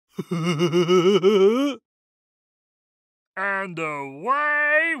And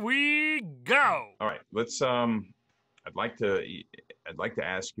away we go. All right, let's. I'd like to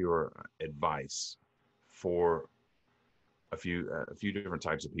ask your advice for a few different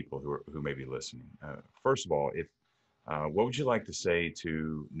types of people who may be listening. First of all, if what would you like to say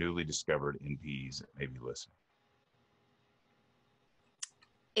to newly discovered NPEs that may be listening?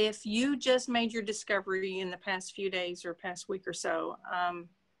 If you just made your discovery in the past few days or past week or so,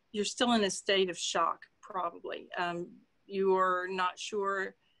 you're still in a state of shock, probably. You are not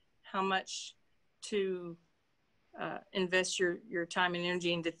sure how much to invest your time and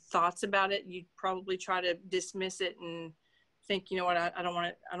energy into thoughts about it. You'd probably try to dismiss it and think, you know what, I don't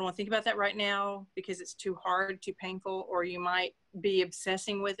want to think about that right now because it's too hard, too painful, or you might be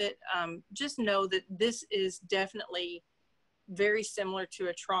obsessing with it. Just know that this is definitely very similar to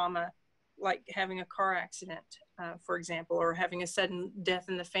a trauma, like having a car accident, for example, or having a sudden death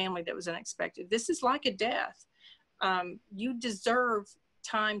in the family that was unexpected. This is like a death. You deserve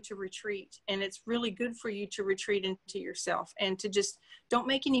time to retreat, and it's really good for you to retreat into yourself and to just don't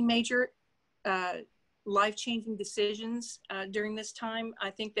make any major life-changing decisions during this time. I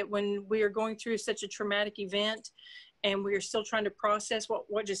think that when we are going through such a traumatic event and we are still trying to process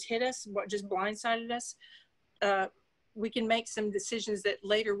what just hit us, what just blindsided us, we can make some decisions that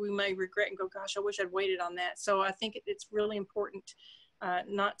later we may regret and go, gosh, I wish I'd waited on that. So I think it's really important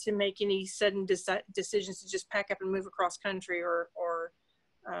not to make any sudden decisions to just pack up and move across country or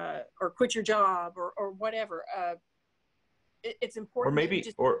quit your job or whatever. It's important.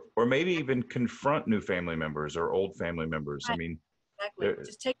 Or maybe even confront new family members or old family members. Right. I mean, exactly.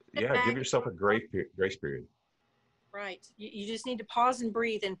 Just take a step back. Give yourself a grace period. Right. You just need to pause and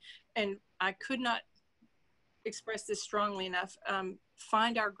breathe. And I could not express this strongly enough.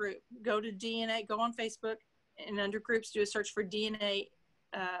 Find our group. Go to DNA. Go on Facebook and under groups, do a search for DNA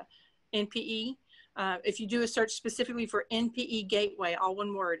NPE. If you do a search specifically for NPE Gateway, all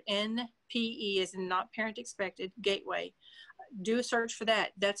one word, NPE is not parent expected, Gateway. Do a search for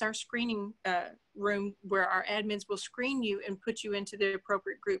that. That's our screening room where our admins will screen you and put you into the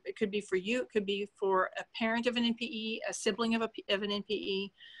appropriate group. It could be for you. It could be for a parent of an NPE, a sibling of an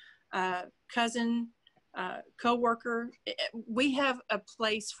NPE, cousin, co-worker. We have a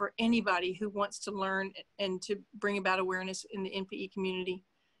place for anybody who wants to learn and to bring about awareness in the NPE community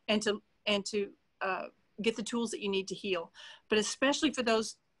and to get the tools that you need to heal. But especially for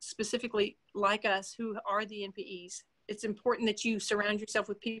those specifically like us who are the NPEs, it's important that you surround yourself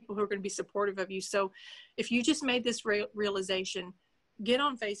with people who are going to be supportive of you. So if you just made this realization, get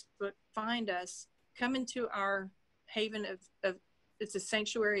on Facebook, find us, come into our haven of it's a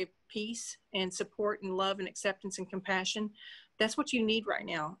sanctuary of peace and support and love and acceptance and compassion. That's what you need right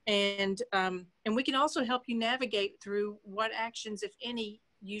now. And we can also help you navigate through what actions, if any,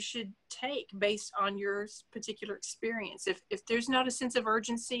 you should take based on your particular experience. If there's not a sense of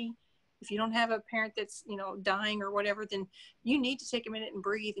urgency, if you don't have a parent that's, dying or whatever, then you need to take a minute and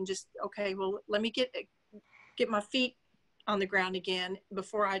breathe and just, okay, well, let me get my feet on the ground again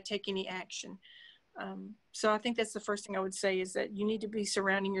before I take any action. So I think that's the first thing I would say is that you need to be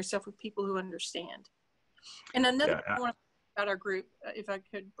surrounding yourself with people who understand. And another thing I want to say about our group, if I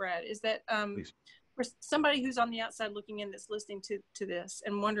could, Brad, is that for somebody who's on the outside looking in that's listening to this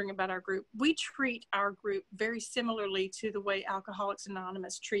and wondering about our group, we treat our group very similarly to the way Alcoholics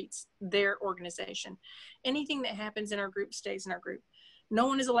Anonymous treats their organization. Anything that happens in our group stays in our group. No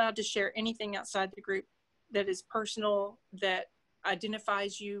one is allowed to share anything outside the group that is personal, that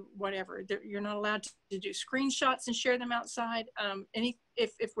identifies you, whatever. You're not allowed to do screenshots and share them outside.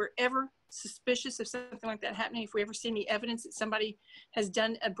 If we're ever suspicious of something like that happening, if we ever see any evidence that somebody has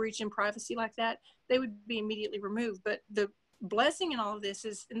done a breach in privacy like that, they would be immediately removed. But the blessing in all of this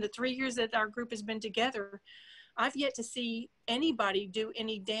is in the 3 years that our group has been together, I've yet to see anybody do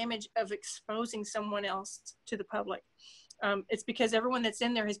any damage of exposing someone else to the public. It's because everyone that's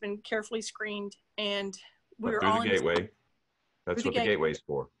in there has been carefully screened, and we're through all the gateway. That's what the gateway is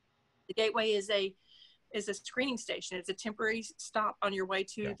for. The gateway is a screening station. It's a temporary stop on your way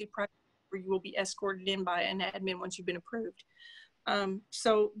to the private, where you will be escorted in by an admin once you've been approved.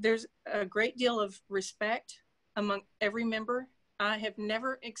 So there's a great deal of respect among every member. I have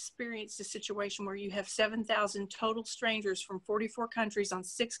never experienced a situation where you have 7,000 total strangers from 44 countries on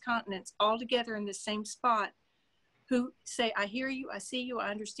 6 continents all together in the same spot who say, I hear you, I see you,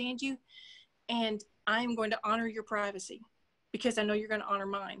 I understand you, and I am going to honor your privacy because I know you're going to honor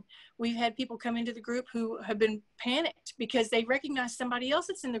mine. We've had people come into the group who have been panicked because they recognize somebody else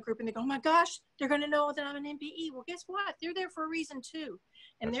that's in the group and they go, oh my gosh, they're going to know that I'm an NPE. Well, guess what? They're there for a reason too.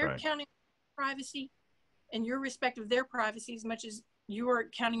 And they're counting privacy and your respect of their privacy as much as you are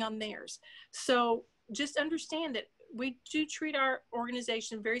counting on theirs. So just understand that we do treat our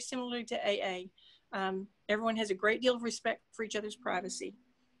organization very similarly to AA. Everyone has a great deal of respect for each other's privacy.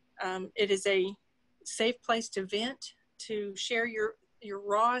 It is a safe place to vent, to share your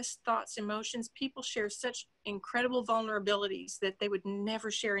rawest thoughts, emotions. People share such incredible vulnerabilities that they would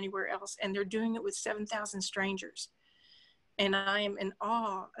never share anywhere else. And they're doing it with 7,000 strangers. And I am in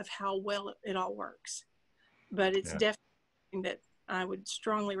awe of how well it all works. But it's definitely something that I would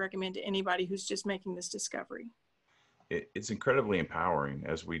strongly recommend to anybody who's just making this discovery. It's incredibly empowering,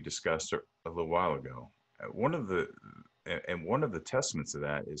 as we discussed a little while ago. One of the testaments of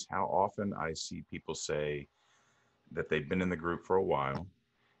that is how often I see people say that they've been in the group for a while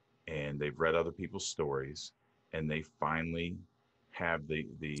and they've read other people's stories and they finally have the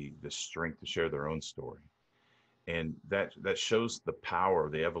strength to share their own story. And that shows the power,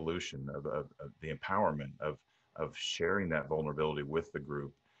 the evolution of the empowerment of sharing that vulnerability with the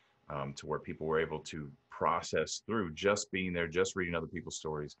group, to where people were able to process through just being there, just reading other people's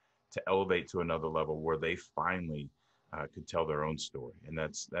stories, to elevate to another level where they finally could tell their own story. And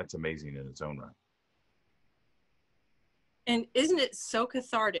that's amazing in its own right. And isn't it so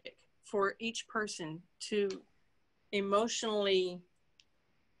cathartic for each person to emotionally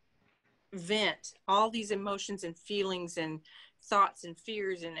vent all these emotions and feelings and thoughts and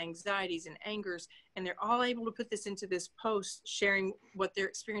fears and anxieties and angers, and they're all able to put this into this post sharing what their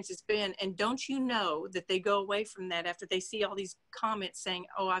experience has been. And don't you know that they go away from that after they see all these comments saying,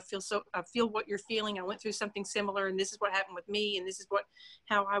 oh, I feel what you're feeling, I went through something similar, and this is what happened with me, and this is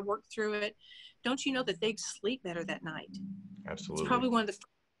how I worked through it. Don't you know that they sleep better that night? Absolutely. It's probably one of the first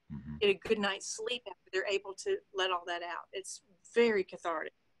get a good night's sleep after they're able to let all that out. It's very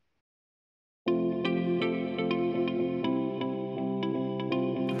cathartic.